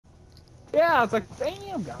Yeah, I was like,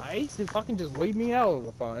 damn, guys, you fucking just leave me out of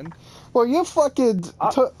the fun. Well, you fucking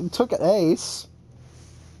Uh, took an ace.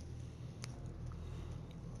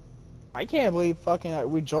 I can't believe fucking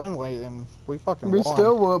we joined late and we fucking We won.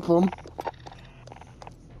 still whoop them.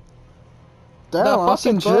 Damn, The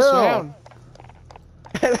Austin fucking first Jill. round.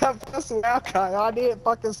 That first round, Kyle, I didn't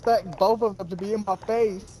fucking expect both of them to be in my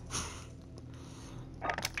face.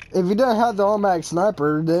 If you didn't have the automatic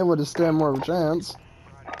sniper, they would have stand more of a chance.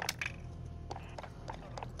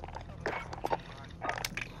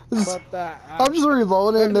 But I'm just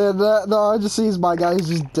reloading, and I just sees my guy who's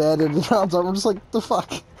just dead, and the rounds up. I'm just like, the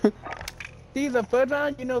fuck. see the third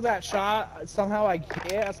round, you know that shot somehow I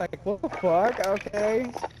get. I was like, what the fuck?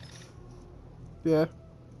 Okay. Yeah.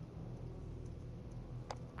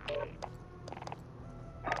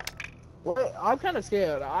 What? I'm kind of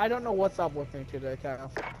scared. I don't know what's up with me today,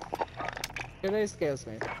 Kyle. Today scares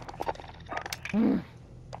me.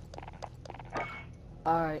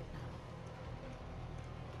 Alright.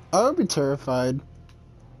 I would be terrified.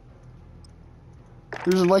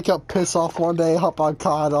 You just wake up pissed off one day, hop on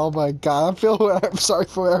COD. Oh my god, I'm sorry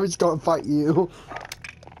for whoever's gonna fight you.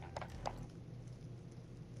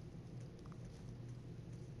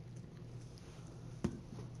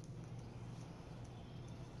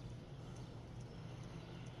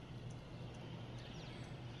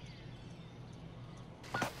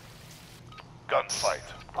 Gunfight.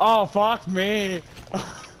 Oh, fuck me.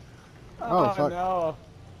 Oh, fuck. No.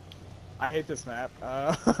 I hate this map.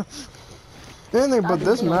 Anything but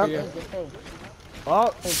this map.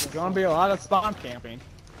 Well, it's gonna be a lot of spawn camping.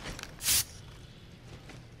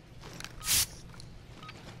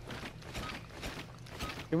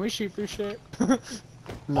 Can we shoot through shit?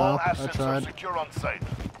 No, All I assets are tried. secure on site.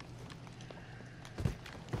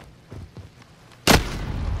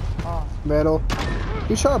 Metal.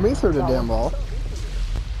 He shot me through the damn wall.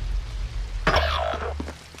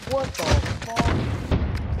 What the fuck?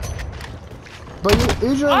 But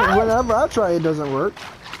usually, whenever I try, it doesn't work.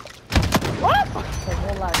 What? Cause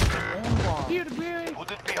they're like aimbot. Dude, really?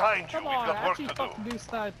 Put it behind you. Come We've on, got work actually to fucking do. do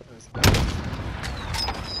snipers.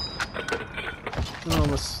 I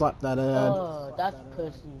almost slapped that head. Oh, that's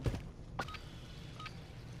pussy.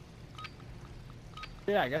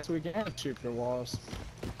 Yeah, I guess we can shoot through walls.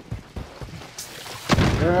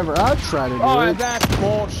 Whenever I try to do Oh, it. that's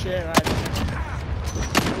bullshit.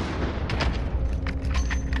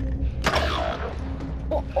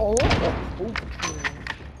 Oh.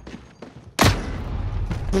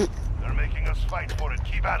 They're making us fight for it.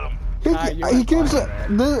 Keep at them. He keeps it.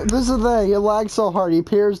 This is the thing. He lags so hard. He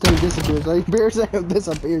appears, then he disappears. Like, he appears, then he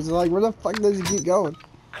disappears. Like, where the fuck does he keep going?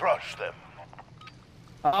 Crush them.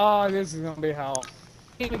 Oh, this is gonna be hell.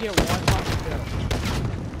 Can't even get one fucking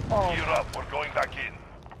kill. Gear up. We're going back in.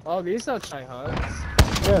 Oh, these are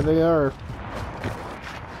tryhards. Yeah, they are.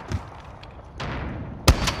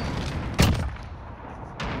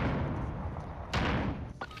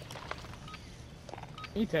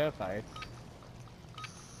 He terrified.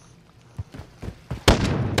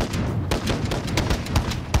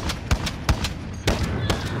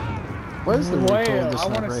 Where's the Wait, recoil of the I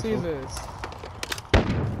want sniper to see rifle? this.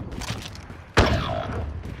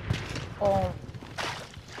 Oh.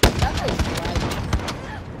 That guy's right.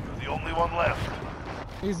 You're the only one left.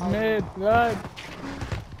 He's mid, run.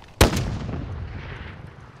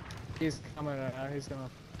 He's coming out. He's gonna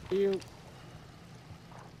shoot.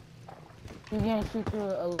 You can't shoot through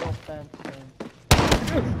a little fence thing.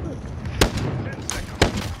 10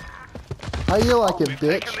 seconds. How you like it, We've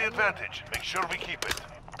bitch? taken the advantage. Make sure we keep it.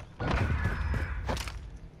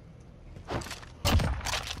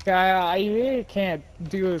 Yeah, I really can't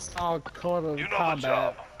do this solid quarter You know the combat.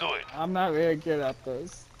 job. Do it. I'm not really good at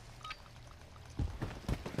this.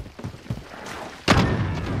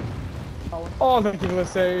 Oh, thank you for the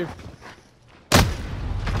save.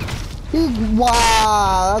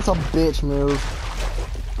 Wow, that's a bitch move.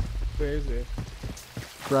 Crazy.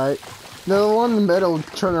 Right. The one in the middle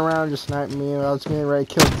turned around and just sniped me. I was getting ready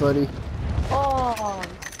to kill Footy. Oh.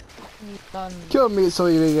 He's done. Killed me so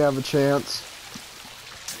he didn't have a chance.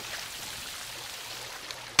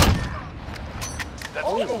 That's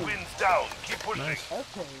two wins down. Keep pushing.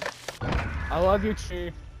 Okay. I love you,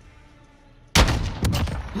 Chief.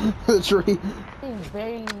 The tree. He's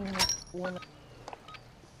barely won.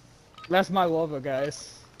 That's my lover,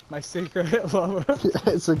 guys. My secret lover.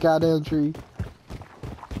 It's a goddamn tree.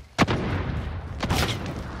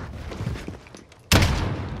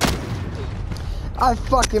 I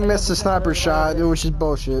fucking missed the sniper shot, which is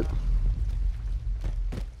bullshit.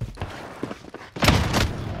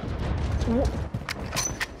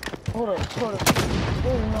 Hold up.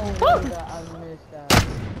 There's no way that I missed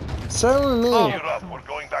that. Selling me. Gear up, we're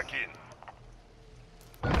going back in.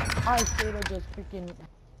 I should have just freaking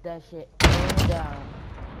that shit going down.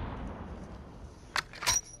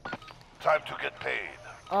 Time to get paid.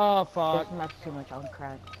 Oh fuck. This map's too much on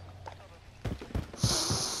crack.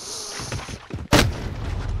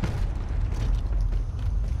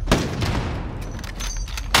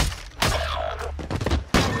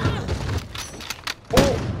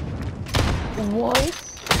 What?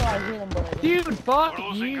 So I hit him, but I didn't. Dude, fuck We're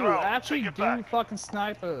losing you. ground. Actually, Take it do back. fucking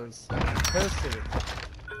snipers. Pussy.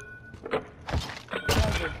 I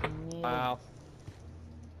just need- Wow.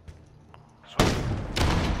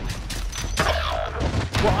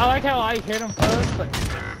 Well, I like how I hit him first, but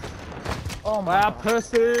Oh my wow, god.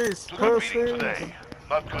 pussies, To the meeting pussies. today.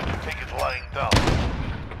 Not going to take it lying down.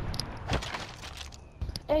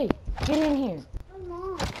 Hey, get in here.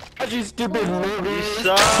 You stupid movie. You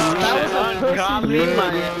suck. That was a pussy Ungodly, move.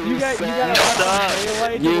 man. You got You fucking suck.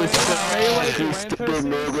 melee to You win. suck. Melee to You win, stupid pussies.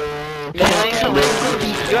 movie.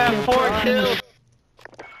 Yeah, You have 4 kills.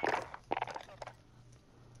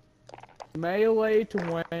 melee to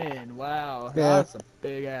win. Wow, Yeah. that's a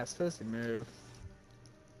big ass pussy move.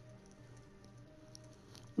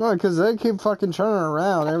 No, because they keep fucking turning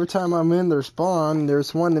around. Every time I'm in their spawn,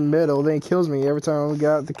 there's one in the middle. Then he kills me every time I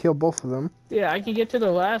got to kill both of them. Yeah, I can get to the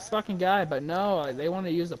last fucking guy, but no, they want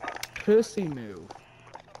to use a pussy move.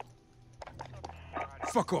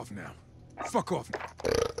 Fuck off now. Fuck off now.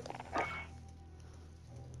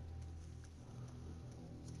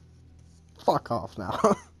 Fuck off now.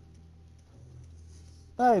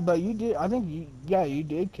 Hey, but you did. I think you. Yeah, you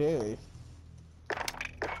did carry.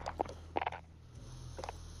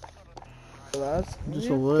 That's Just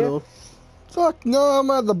a little. Fuck no, I'm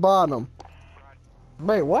at the bottom.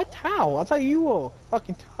 Wait, what? How? I thought you were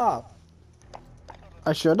fucking top.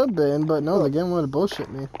 I should have been, but no, the game would have bullshit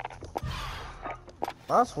me.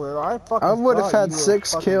 That's weird. I fucking. I would have thought had you were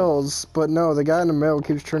 6 fucking- kills, but no, the guy in the middle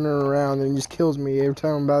keeps turning around and just kills me every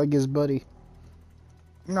time I'm about to get his buddy.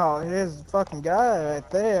 No, his fucking guy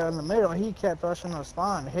right there in the middle. He kept rushing us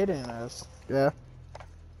fine, hitting us. Yeah.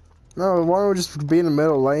 No, why don't we just be in the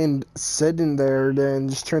middle lane, sitting there, then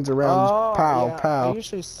just turns around, just pow, yeah, pow. I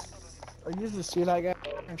usually see that guy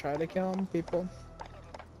and try to kill him. People.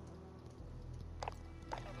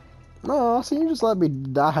 No, see, you just let me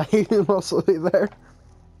die mostly there.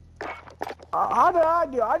 How did I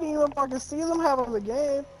do? I didn't even fucking see them having the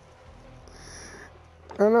game.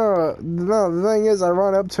 I know, no, the thing is, I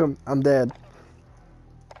run up to him, I'm dead.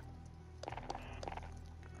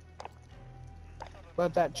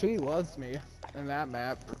 But that tree loves me in that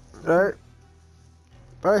map. Right?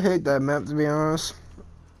 I hate that map, to be honest.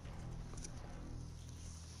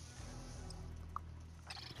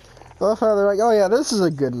 I love how they're like, oh yeah, this is a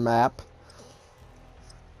good map.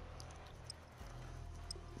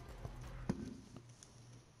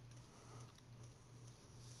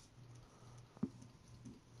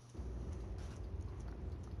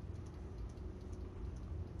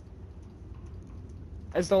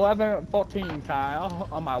 It's 11:14, Kyle,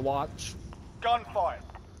 on my watch. Gunfight.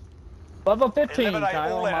 Level 15, Eliminate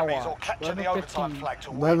Kyle, all on my enemies or watch. capture the Level overtime 15 flag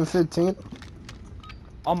to win. 11:15.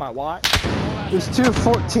 on my watch. It's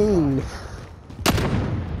 2:14.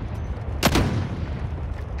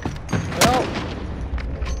 Well,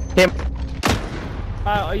 Him.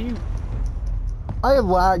 Kyle, are you? I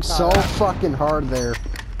lagged so fucking hard there.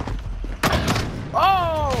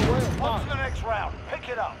 Oh, wait, On fuck. to the next round. Pick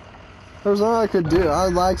it up. There was nothing I could do. I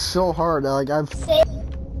lagged so hard. Like I've.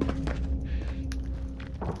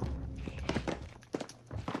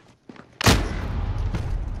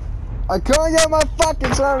 I couldn't get my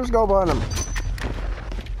fucking scope on him.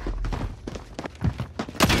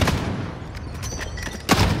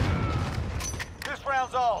 This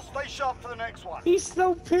round's ours. Stay sharp for the next one. He's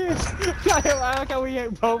so pissed. I like how we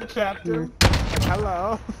ain't both trapped him.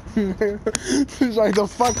 Hello. He's like, the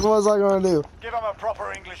fuck was I gonna do? Give them a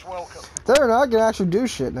proper English welcome. They're not gonna actually do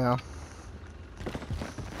shit now.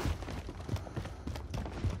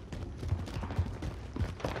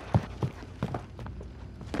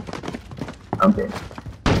 Okay.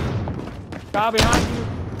 Kyle, behind you.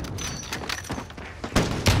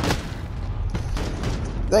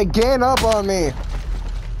 They gang up on me.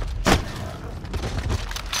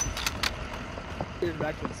 Dude,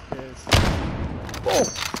 that kid's pissed.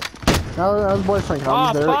 Now his boyfriend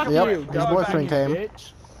comes Oh, there. fuck Yep, you. his Double boyfriend team, came.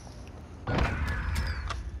 bitch.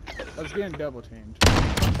 I was getting double teamed.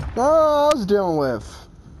 No, I was dealing with.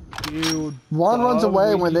 Dude. One runs dog,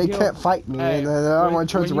 away when you they kill- can't fight me, Hey, and then the other when- one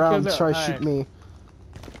turns when you around kill and the- tries to hey. shoot me.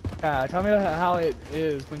 Tell me how it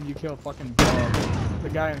is when you kill fucking dog. The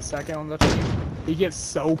guy in second on the team. He gets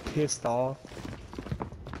so pissed off.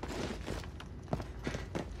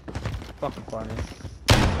 fucking funny.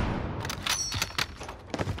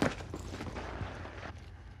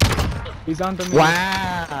 He's on the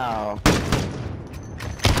Wow.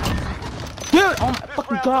 Dude! Oh my This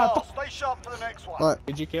fucking round's god! ours. Stay sharp for the next one. What?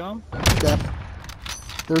 Did you kill him? Yeah.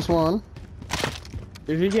 There's one.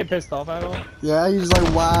 Did he get pissed off at all? Yeah, he's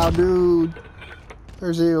like, wow, dude.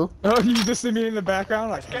 There's you. Oh, you just see me in the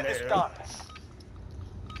background? Like, Get this "No." done.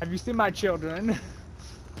 Have you seen my children?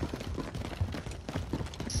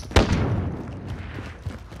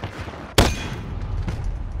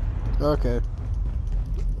 Okay.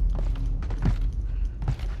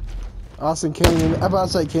 Austin, can you? I'm about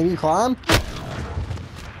to say, can you climb?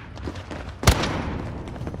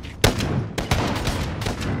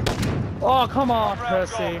 Oh, come on, One round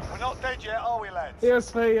pussy. gone. We're not dead yet, are we, lads? Here's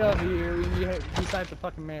three of you. You decide to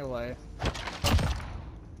fucking melee.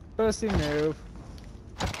 Pussy move.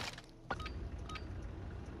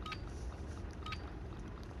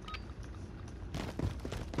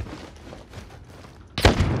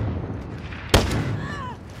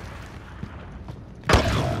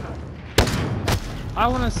 I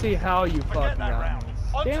want to see how you fucking that got round. me.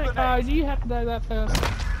 On to Damn the it, Kyle, next. do you have to die that fast?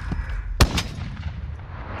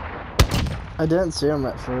 I didn't see him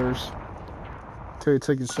at first. Till he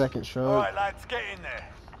took his second shot. Alright, lads, get in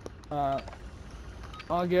there.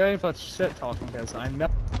 I'll get ready for shit talking because I know.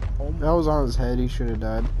 That was on his head. He should have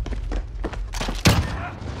died.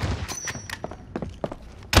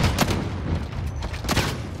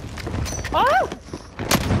 Oh!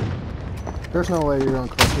 There's no way you're gonna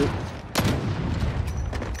clip it.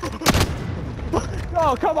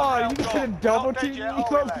 Oh, come on! You Round just gone. did double Not dead team me, yet, are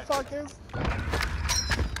we, lads? motherfuckers!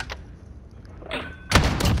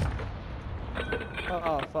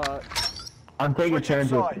 Oh, fuck. I'm taking Switching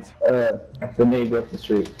turns with sides. the neighbor up the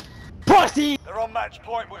street. Pussy! They're on match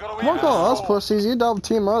point. We've got to win. Don't this call us score. pussies. You double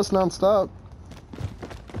team us nonstop.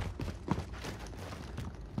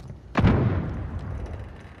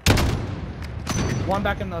 One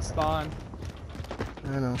back in the spawn.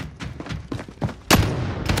 I know.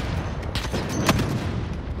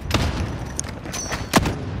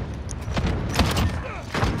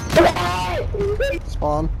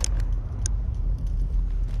 Spawn.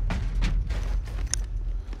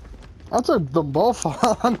 I took them both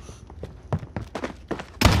on.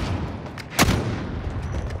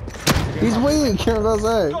 He's weak, here does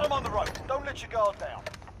that. Got him on the rope. Don't let your guard down.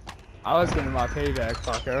 I was getting my payback,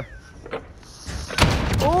 fucker.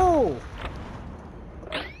 Oh!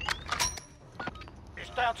 It's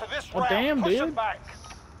down to this Oh, round. damn, Push 'em dude. back.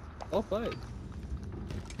 Well played.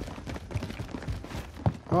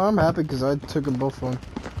 Oh, I'm happy because I took them both on.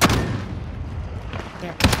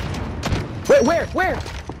 Wait, where?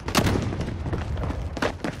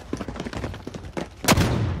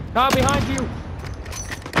 Kyle, behind you!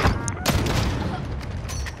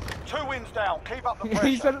 2 wins down. Keep up the He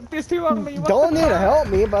pressure. said, there's two of me. what Don't the need to fuck? help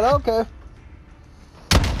me, but okay.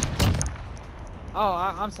 Oh,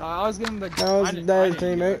 I'm sorry. I was getting the. That was I didn't- that I was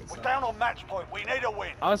didn't do teammate. it, We're so. down on match point. We need a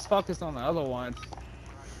win. I was focused on the other one.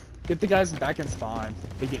 Get the guys back in spawn.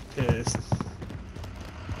 They get pissed.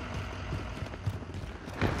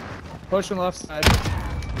 Push on the left side.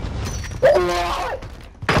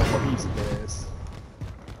 He's pissed.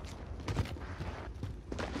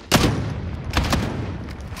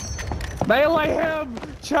 Melee him!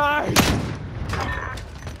 Charge! 3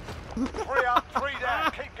 up, 3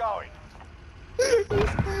 down. Keep going. He's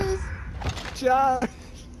pissed! Charge!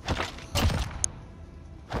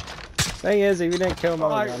 Thing is, if you didn't kill him, I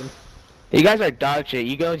Fuck. would've got him. You guys are dog shit.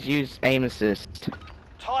 You guys use aim assist.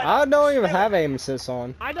 Time I up. don't even Still have aim assist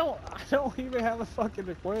on. I don't even have a fucking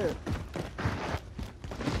equip.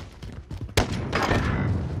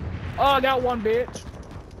 Oh, I got one bitch.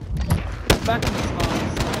 Back in the spawn.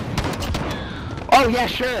 Oh yeah,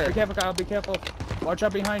 sure. Be careful, Kyle. Be careful. Watch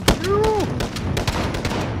out behind you.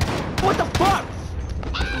 What the fuck?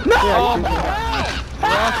 No!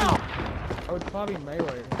 I would probably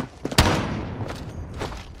melee.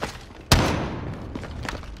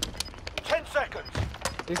 10 seconds.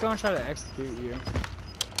 He's gonna try to execute you.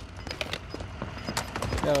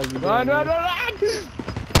 No, you Run, didn't. run, run!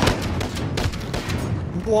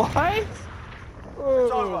 What? It's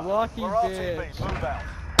Oh, over. lucky We're bitch. RTB. Move out.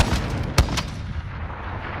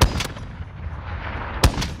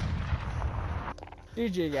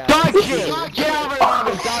 GG, guys. Dog shit! Get over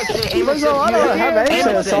there, dog shit! Aim Listen, I don't have aim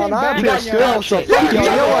aim assist on. I have your skill, so fuck you. You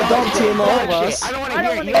know what? Don't team all of us. I don't want to I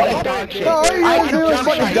hear don't you. wanna You hear dog it. shit. No, all you I gotta can do is jump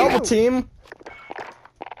fucking shot double you. team.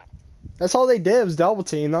 That's all they did was double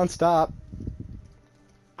team nonstop.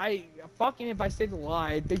 I fucking if I stayed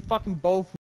alive, they fucking both